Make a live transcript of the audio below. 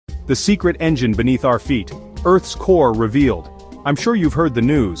The secret engine beneath our feet, Earth's core revealed. I'm sure you've heard the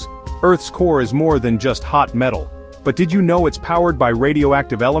news. Earth's core is more than just hot metal. But did you know it's powered by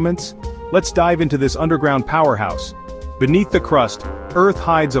radioactive elements? Let's dive into this underground powerhouse. Beneath the crust, Earth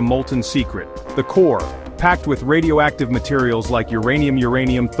hides a molten secret, the core, packed with radioactive materials like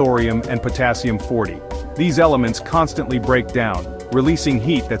uranium, thorium, and potassium-40. These elements constantly break down, releasing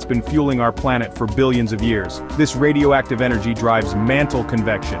heat that's been fueling our planet for billions of years. This radioactive energy drives mantle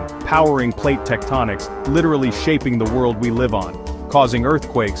convection, powering plate tectonics, literally shaping the world we live on, causing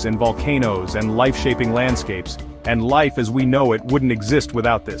earthquakes and volcanoes and life-shaping landscapes. And life as we know it wouldn't exist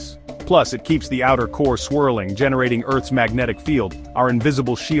without this. Plus, it keeps the outer core swirling, generating Earth's magnetic field, our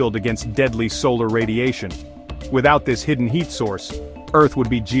invisible shield against deadly solar radiation. Without this hidden heat source, Earth would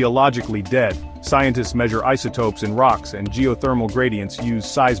be geologically dead. Scientists measure isotopes in rocks, and geothermal gradients use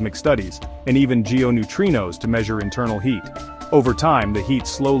seismic studies, and even geoneutrinos to measure internal heat. Over time, the heat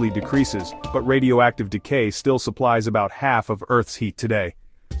slowly decreases, but radioactive decay still supplies about half of Earth's heat today.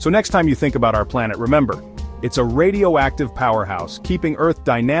 So next time you think about our planet, remember, it's a radioactive powerhouse, keeping Earth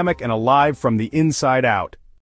dynamic and alive from the inside out.